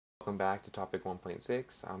Welcome back to topic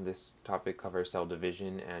 1.6. This topic covers cell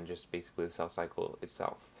division and just basically the cell cycle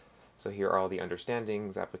itself. So here are all the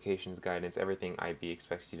understandings, applications, guidance, everything IB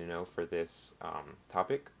expects you to know for this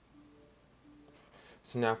topic.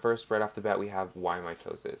 So now first, right off the bat, we have why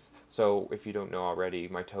mitosis. So if you don't know already,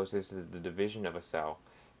 mitosis is the division of a cell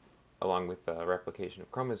along with the replication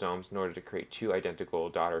of chromosomes in order to create two identical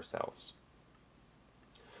daughter cells.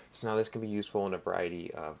 So now this can be useful in a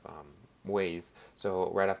variety of ways.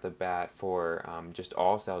 So right off the bat, for just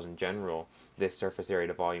all cells in general, this surface area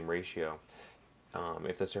to volume ratio,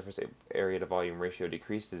 if the surface area to volume ratio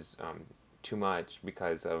decreases too much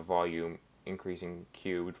because of volume increasing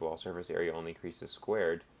cubed while surface area only increases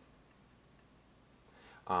squared,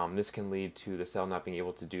 this can lead to the cell not being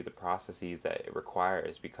able to do the processes that it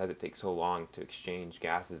requires because it takes so long to exchange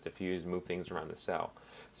gases, diffuse, move things around the cell.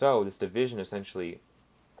 So this division essentially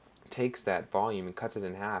takes that volume and cuts it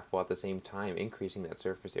in half while at the same time increasing that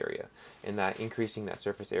surface area. And that increasing that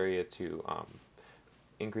surface area to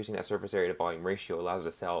volume ratio allows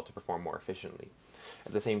the cell to perform more efficiently.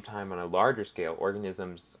 At the same time, on a larger scale,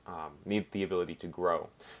 organisms need the ability to grow.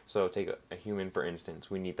 So take a human, for instance.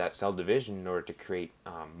 We need that cell division in order to create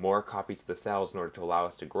more copies of the cells in order to allow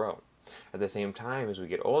us to grow. At the same time, as we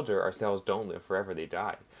get older, our cells don't live forever, they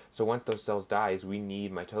die. So once those cells die, we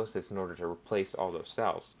need mitosis in order to replace all those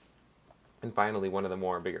cells. And finally, one of the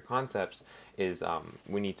more bigger concepts is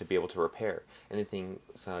we need to be able to repair anything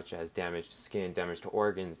such as damage to skin, damage to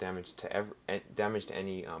organs, damage to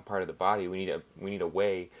any part of the body. We need a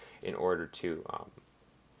way in order to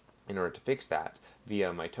fix that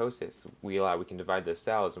via mitosis. We can divide the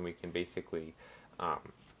cells and we can basically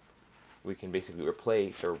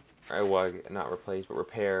replace or well, not replace but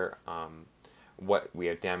repair what we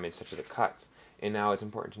have damaged, such as a cut. And now it's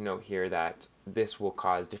important to note here that this will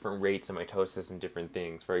cause different rates of mitosis in different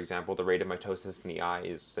things. For example, the rate of mitosis in the eye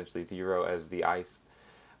is essentially zero, as the eyes,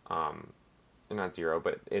 not zero,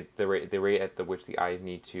 but the rate at which the eyes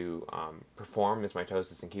need to perform this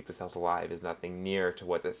mitosis and keep the cells alive is nothing near to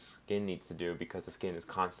what the skin needs to do because the skin is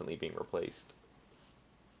constantly being replaced.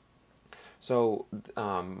 So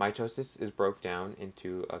mitosis is broke down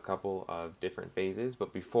into a couple of different phases,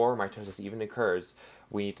 but before mitosis even occurs,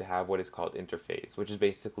 we need to have what is called interphase, which is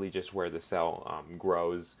basically just where the cell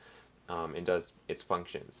grows and does its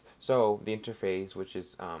functions. So the interphase, which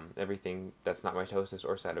is everything that's not mitosis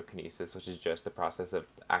or cytokinesis, which is just the process of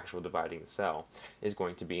actual dividing the cell, is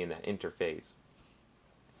going to be in that interphase.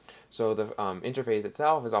 So the interphase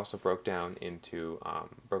itself is also broken down into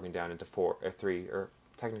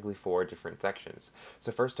technically four different sections.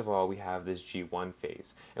 So first of all, we have this G1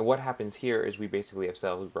 phase. And what happens here is we basically have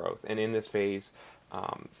cell growth. And in this phase,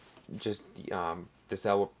 the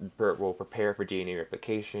cell will prepare for DNA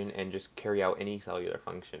replication and just carry out any cellular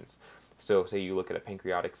functions. So say you look at a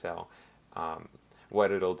pancreatic cell,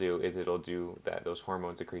 what it'll do is those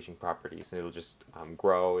hormone secretion properties, and it'll just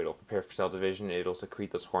grow, it'll prepare for cell division, and it'll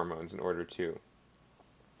secrete those hormones in order to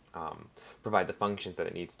provide the functions that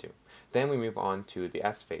it needs to. Then we move on to the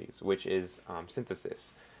S phase, which is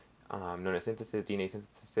synthesis, known as DNA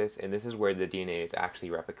synthesis, and this is where the DNA is actually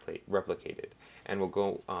replicated. And we'll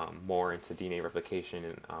go more into DNA replication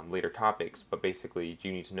in later topics, but basically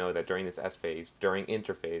you need to know that during this S phase, during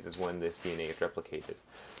interphase, is when this DNA is replicated.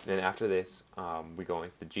 Then after this, we go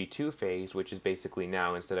into the G2 phase, which is basically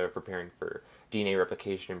now, instead of preparing for DNA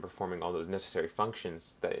replication and performing all those necessary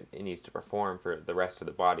functions that it needs to perform for the rest of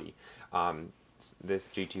the body, this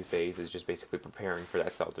G2 phase is just basically preparing for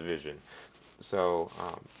that cell division. So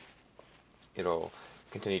it'll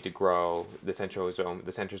continue to grow, the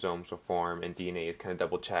centrosomes will form, and DNA is kind of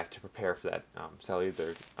double-checked to prepare for that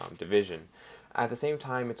cellular division. At the same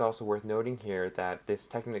time, it's also worth noting here that this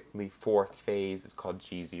technically fourth phase is called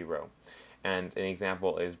G0. And an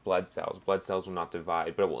example is blood cells. Blood cells will not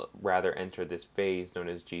divide, but it will rather enter this phase known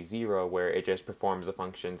as G0, where it just performs the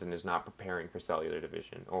functions and is not preparing for cellular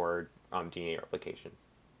division or DNA replication.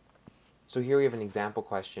 So here we have an example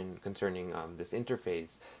question concerning this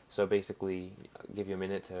interphase. So basically, I'll give you a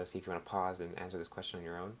minute to see if you want to pause and answer this question on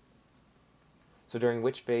your own. So during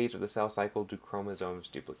which phase of the cell cycle do chromosomes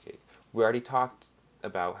duplicate? We already talked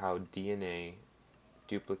about how DNA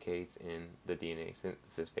duplicates in the DNA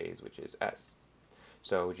synthesis phase, which is S.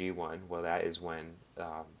 So G1, well, that is when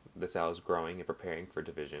the cell is growing and preparing for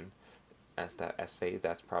division. That S phase,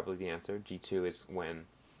 that's probably the answer. G2 is when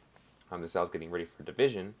the cell is getting ready for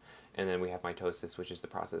division. And then we have mitosis, which is the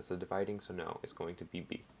process of dividing. So no, it's going to be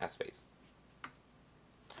B, S phase.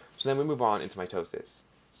 So then we move on into mitosis.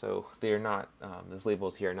 So they're not, these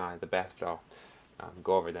labels here are not the best, but I'll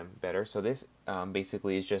go over them better. So this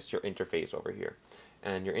basically is just your interphase over here.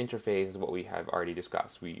 And your interphase is what we have already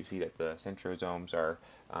discussed. You see that the centrosomes are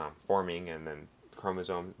forming, and then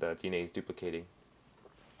the DNA is duplicating.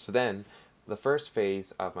 So then, the first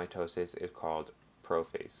phase of mitosis is called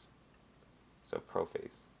prophase. So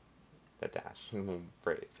prophase, the dash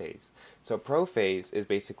phase. So prophase is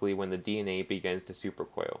basically when the DNA begins to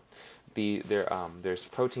supercoil. There's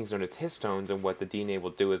proteins known as histones, and what the DNA will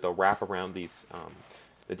do is they'll wrap around these.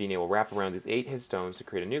 The DNA will wrap around these 8 histones to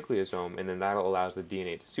create a nucleosome, and then that allows the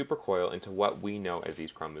DNA to supercoil into what we know as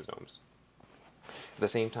these chromosomes. At the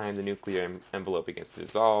same time, the nuclear envelope begins to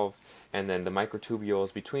dissolve, and then the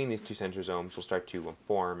microtubules between these 2 centrosomes will start to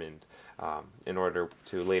form, and in order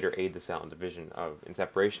to later aid the cell in division and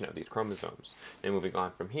separation of these chromosomes. And moving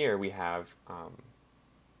on from here, we have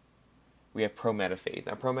prometaphase.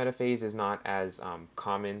 Now, prometaphase is not as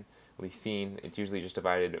commonly seen. It's usually just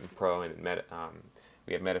divided in pro and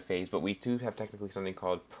we have metaphase, but we do have technically something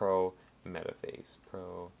called prometaphase.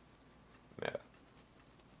 Prometa.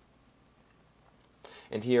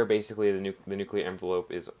 And here, basically, the nuclear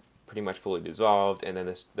envelope is pretty much fully dissolved, and then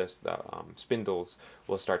the spindles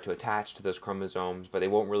will start to attach to those chromosomes, but they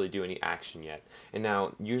won't really do any action yet. And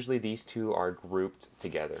now, usually these two are grouped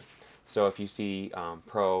together. So if you see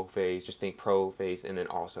prophase, just think prophase and then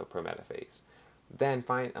also prometaphase. Then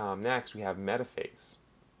next we have metaphase,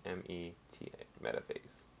 M-E-T-A,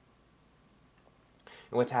 metaphase.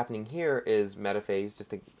 And what's happening here is metaphase, just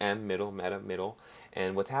think M, middle, meta, middle.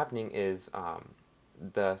 And what's happening is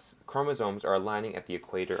the chromosomes are aligning at the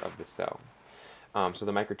equator of the cell. So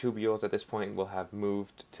the microtubules at this point will have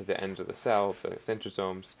moved to the ends of the cell, the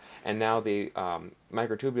centrosomes, and now the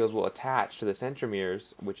microtubules will attach to the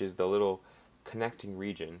centromeres, which is the little connecting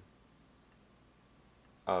region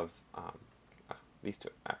of these two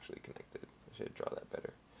are actually connected. I should draw that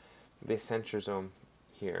better. This centrosome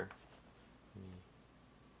here,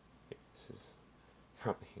 this is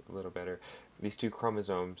probably a little better. These 2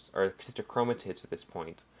 chromosomes, or sister chromatids at this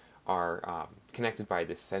point, are connected by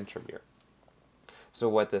this centromere. So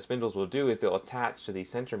what the spindles will do is they'll attach to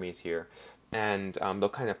these centromeres here, and they'll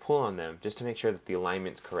kind of pull on them just to make sure that the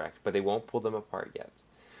alignment's correct, but they won't pull them apart yet.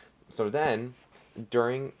 So then,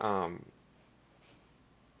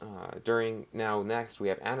 next we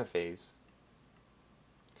have anaphase,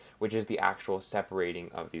 which is the actual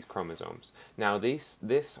separating of these chromosomes. Now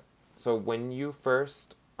so when you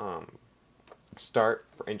first start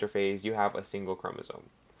for interphase, you have a single chromosome.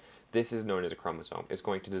 This is known as a chromosome. It's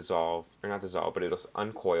going to dissolve, or not dissolve, but it'll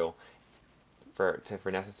uncoil for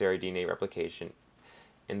necessary DNA replication.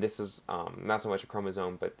 And this is not so much a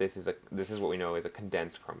chromosome, but this is what we know as a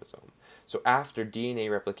condensed chromosome. So after DNA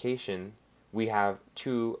replication, we have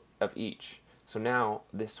 2 of each. So now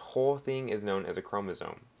this whole thing is known as a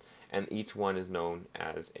chromosome, and each one is known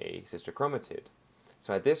as a sister chromatid.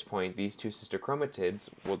 So at this point, these 2 sister chromatids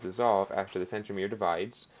will dissolve after the centromere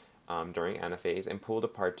divides during anaphase and pulled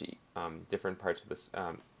apart to different parts of this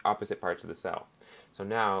opposite parts of the cell. So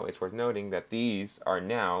now it's worth noting that these are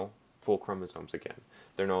now full chromosomes again.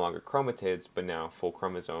 They're no longer chromatids, but now full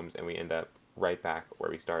chromosomes, and we end up right back where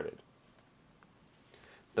we started.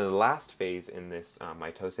 The last phase in this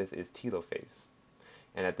mitosis is telophase.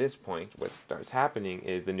 And at this point, what starts happening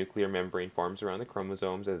is the nuclear membrane forms around the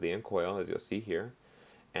chromosomes as they uncoil, as you'll see here.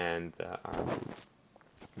 And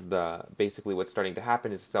basically what's starting to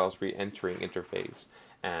happen is the cells re-entering interphase,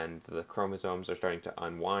 and the chromosomes are starting to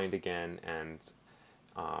unwind again, and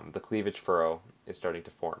the cleavage furrow is starting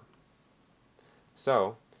to form.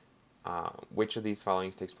 So, which of these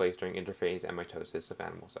followings takes place during interphase and mitosis of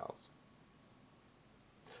animal cells?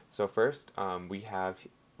 So first, we have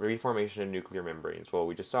reformation of nuclear membranes. Well,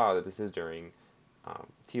 we just saw that this is during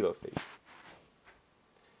telophase.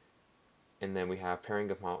 And then we have pairing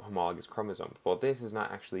of homologous chromosomes. Well, this is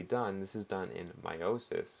not actually done. This is done in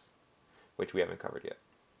meiosis, which we haven't covered yet.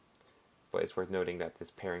 But it's worth noting that this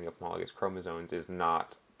pairing of homologous chromosomes is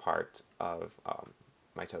not part of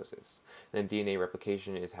mitosis. Then DNA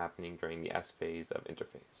replication is happening during the S phase of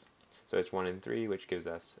interphase. So it's 1 and 3, which gives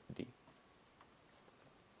us D.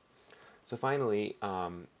 So finally,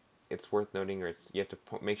 it's worth noting, or you have to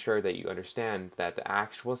make sure that you understand that the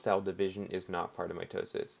actual cell division is not part of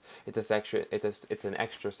mitosis. It's an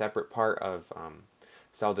extra separate part of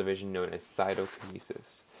cell division known as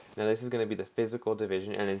cytokinesis. Now this is going to be the physical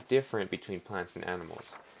division, and it's different between plants and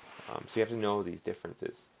animals. So you have to know these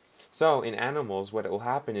differences. So in animals, what will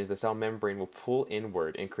happen is the cell membrane will pull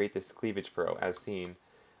inward and create this cleavage furrow, as seen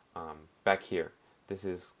back here. This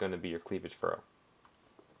is going to be your cleavage furrow.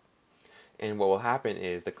 And what will happen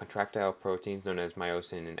is the contractile proteins known as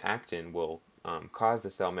myosin and actin will cause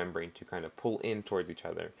the cell membrane to kind of pull in towards each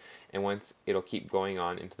other, and once it'll keep going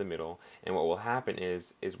on into the middle, and what will happen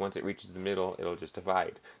is once it reaches the middle, it'll just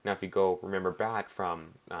divide. Now if you remember back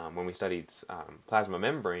from when we studied plasma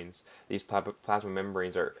membranes, these plasma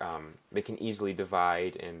membranes are they can easily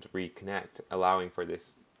divide and reconnect, allowing for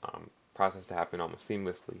this process to happen almost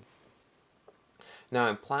seamlessly. Now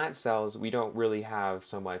in plant cells, we don't really have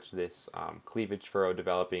so much this cleavage furrow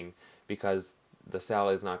developing, because the cell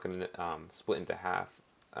is not going to split into half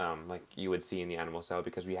like you would see in the animal cell,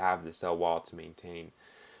 because we have the cell wall to maintain.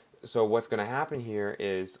 So what's going to happen here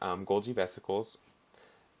is Golgi vesicles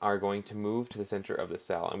are going to move to the center of the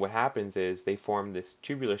cell, and what happens is they form this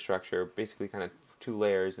tubular structure, basically kind of two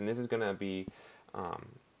layers, and this is going to be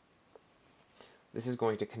this is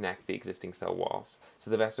going to connect the existing cell walls.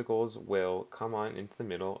 So the vesicles will come on into the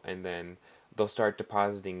middle, and then they'll start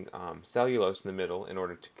depositing cellulose in the middle in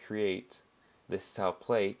order to create this cell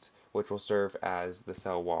plate, which will serve as the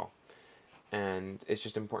cell wall. And it's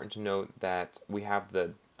just important to note that we have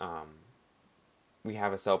a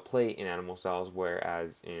cell plate in animal cells,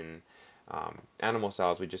 whereas in animal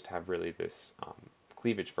cells we just have really this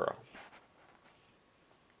cleavage furrow.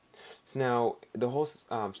 So now the whole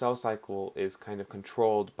cell cycle is kind of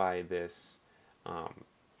controlled by this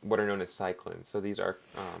what are known as cyclins. So these are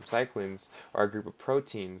cyclins are a group of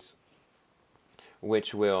proteins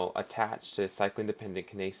which will attach to cyclin-dependent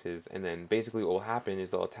kinases, and then basically what will happen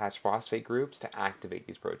is they'll attach phosphate groups to activate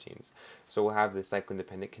these proteins. So we'll have the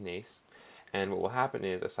cyclin-dependent kinase, and what will happen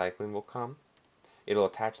is a cyclin will come, it'll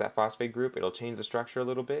attach that phosphate group, it'll change the structure a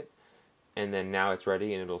little bit, and then now it's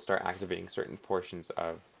ready, and it'll start activating certain portions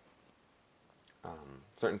of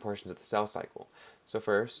the cell cycle. So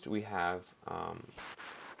first we have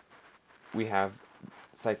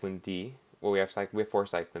cyclin D. Well, we have 4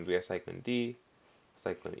 cyclins. We have cyclin D,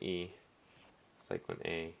 cyclin E, cyclin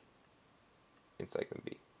A, and cyclin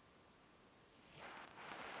B.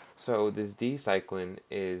 So this D cyclin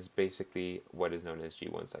is basically what is known as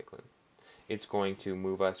G1 cyclin. It's going to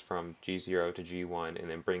move us from G0 to G1 and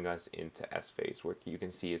then bring us into S phase, where you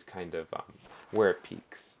can see is kind of where it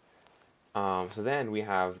peaks. So then we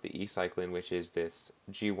have the E cyclin, which is this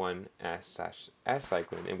G1S/S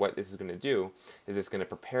cyclin, and what this is going to do is it's going to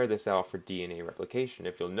prepare the cell for DNA replication.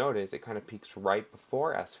 If you'll notice, it kind of peaks right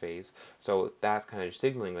before S phase, so that's kind of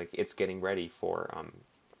signaling like it's getting ready for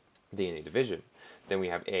DNA division. Then we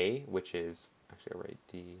have A, which is, actually I'll write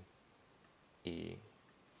D, E,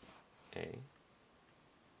 A.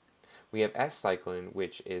 We have S cyclin,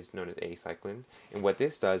 which is known as A cyclin, and what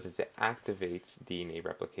this does is it activates DNA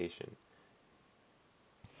replication.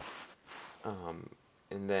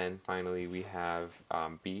 And then finally we have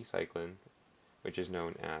B cyclin, which is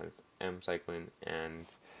known as M cyclin, and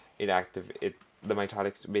the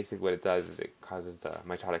mitotic, basically what it does is it causes the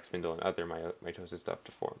mitotic spindle and other mitosis stuff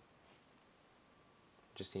to form.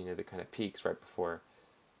 Just seen as it kind of peaks right before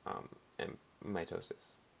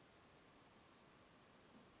mitosis.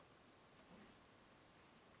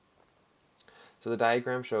 So the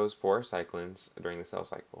diagram shows 4 cyclins during the cell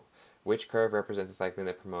cycle. Which curve represents the cyclin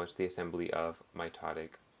that promotes the assembly of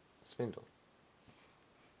mitotic spindle?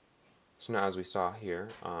 So now, as we saw here,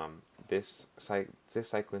 this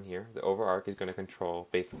cyclin here, the over arc, is going to control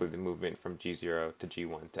basically the movement from G0 to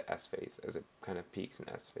G1 to S phase as it kind of peaks in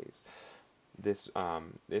S phase. This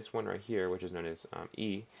one right here, which is known as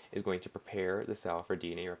E, is going to prepare the cell for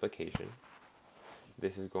DNA replication.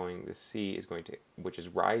 This C is going to, which is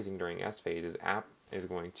rising during S phase, is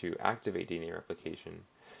going to activate DNA replication.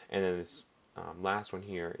 And then this last one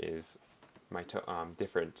here is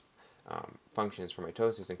different functions for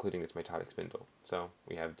mitosis, including this mitotic spindle. So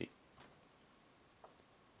we have D.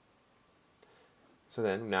 So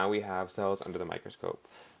then now we have cells under the microscope.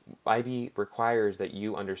 IB requires that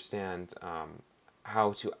you understand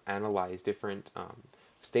how to analyze different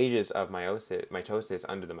stages of mitosis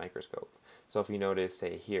under the microscope. So if you notice,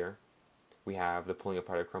 say here, we have the pulling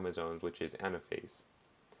apart of chromosomes, which is anaphase.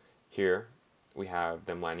 Here, we have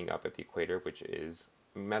them lining up at the equator, which is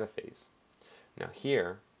metaphase. Now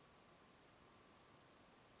here,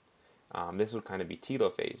 this would kind of be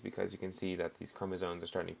telophase, because you can see that these chromosomes are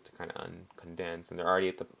starting to kind of uncondense, and they're already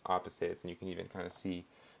at the opposites, and you can even kind of see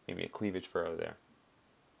maybe a cleavage furrow there.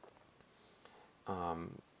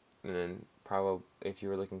 And then probably if you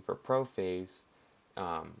were looking for prophase,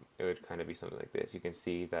 it would kind of be something like this. You can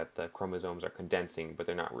see that the chromosomes are condensing, but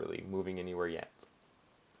they're not really moving anywhere yet.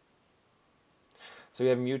 So we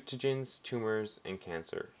have mutagens, tumors, and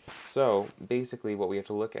cancer. So basically what we have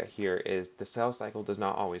to look at here is the cell cycle does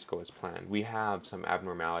not always go as planned. We have some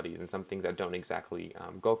abnormalities and some things that don't exactly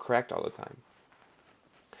go correct all the time.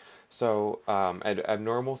 So,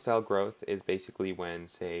 abnormal cell growth is basically when,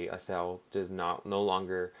 say, a cell does not no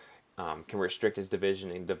longer can restrict its division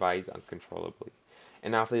and divides uncontrollably.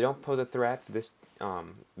 And now, if they don't pose a threat, this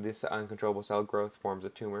uncontrollable cell growth forms a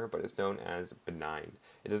tumor, but it's known as benign.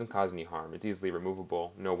 It doesn't cause any harm. It's easily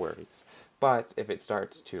removable. No worries. But if it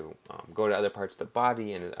starts to go to other parts of the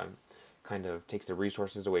body and it kind of takes the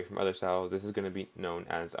resources away from other cells, this is going to be known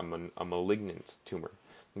as a malignant tumor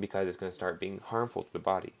because it's going to start being harmful to the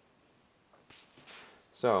body.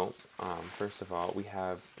 So, first of all, we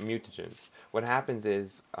have mutagens. What happens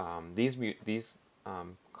is these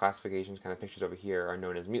classifications, kind of pictures over here, are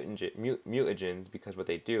known as mutagens because what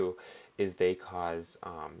they do is they cause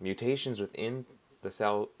mutations within the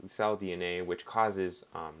cell DNA, which causes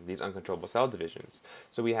these uncontrollable cell divisions.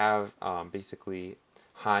 So we have basically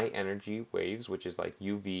high energy waves, which is like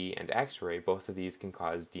UV and X-ray. Both of these can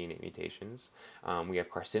cause DNA mutations. We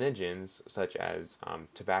have carcinogens such as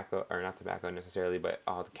tobacco, or not tobacco necessarily, but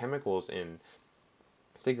all the chemicals in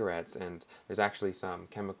cigarettes, and there's actually some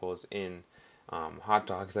chemicals in hot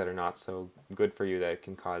dogs that are not so good for you that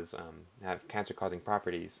can cause have cancer-causing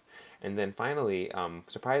properties. And then finally,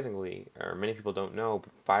 surprisingly, or many people don't know,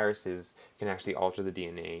 but viruses can actually alter the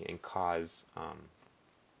DNA and cause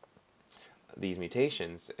these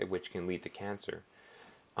mutations, which can lead to cancer.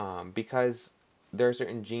 Because there are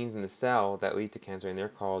certain genes in the cell that lead to cancer, and they're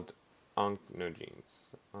called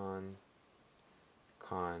oncogenes.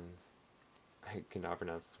 I cannot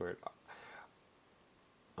pronounce this word.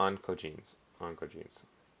 Oncogenes.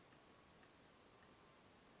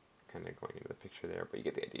 Kind of going into the picture there, but you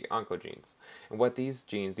get the idea. Oncogenes. And what these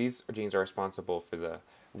genes are responsible for the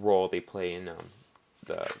role they play in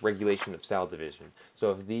the regulation of cell division.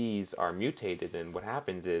 So if these are mutated, then what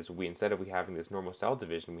happens is instead of having this normal cell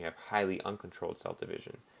division, we have highly uncontrolled cell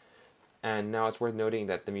division. And now it's worth noting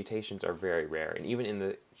that the mutations are very rare, and even in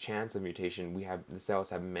the chance of mutation, the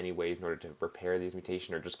cells have many ways in order to repair these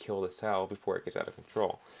mutations or just kill the cell before it gets out of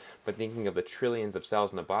control. But thinking of the trillions of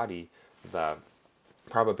cells in the body, the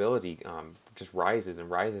probability just rises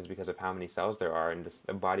and rises because of how many cells there are, and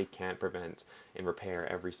the body can't prevent and repair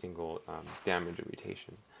every single damage or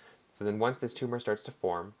mutation. So then once this tumor starts to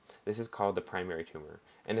form, this is called the primary tumor.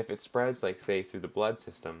 And if it spreads, like say, through the blood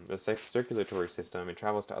system, the circulatory system, and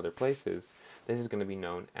travels to other places, this is going to be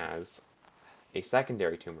known as a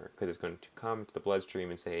secondary tumor because it's going to come to the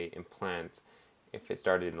bloodstream and say implant. If it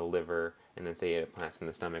started in the liver and then say it implants in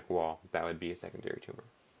the stomach wall, that would be a secondary tumor.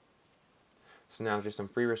 So now just some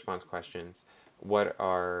free response questions. What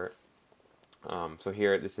are so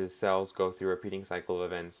here, this is cells go through a repeating cycle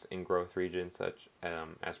of events in growth regions such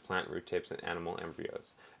as plant root tips and animal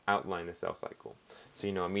embryos. Outline the cell cycle. So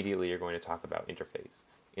immediately you're going to talk about interphase.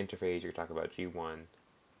 Interphase, you're going to talk about G1,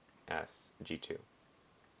 S, G2.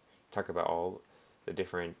 Talk about all the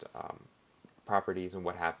different properties and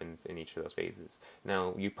what happens in each of those phases.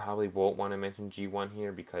 Now, you probably won't want to mention G1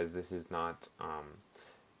 here because this is not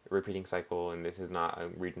repeating cycle, and this is not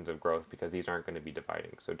regions of growth because these aren't going to be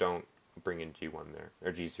dividing. So don't bring in G1 there,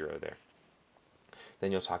 or G0 there.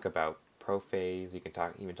 Then you'll talk about prophase. You can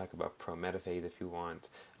even talk about prometaphase if you want,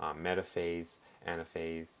 metaphase,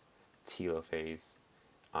 anaphase, telophase,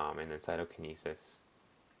 and then cytokinesis,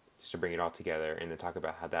 just to bring it all together, and then talk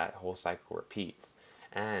about how that whole cycle repeats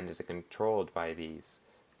and is controlled by these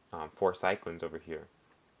 4 cyclins over here.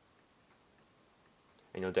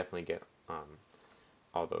 And you'll definitely get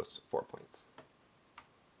all those 4 points.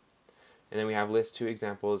 And then we have list 2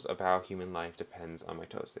 examples of how human life depends on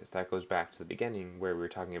mitosis. That goes back to the beginning where we were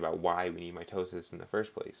talking about why we need mitosis in the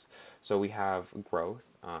first place. So we have growth.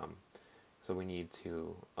 So we need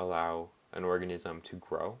to allow an organism to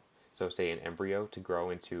grow. So say an embryo to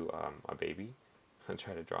grow into a baby. I'll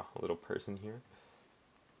try to draw a little person here.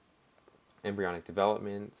 Embryonic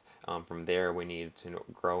development. From there we need to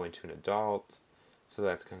grow into an adult. So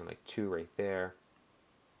that's kind of like 2 right there.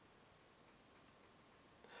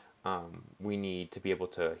 We need to be able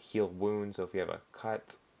to heal wounds. So if we have a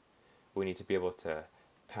cut, we need to be able to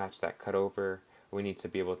patch that cut over. We need to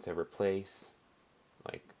be able to replace,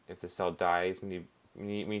 like if the cell dies, we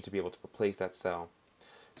need to be able to replace that cell.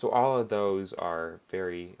 So all of those are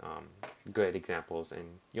very good examples, and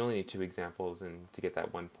you only need 2 examples to get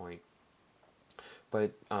that 1 point.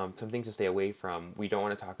 But some things to stay away from, we don't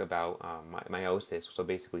want to talk about meiosis, so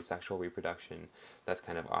basically sexual reproduction. That's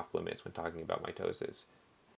kind of off limits when talking about mitosis.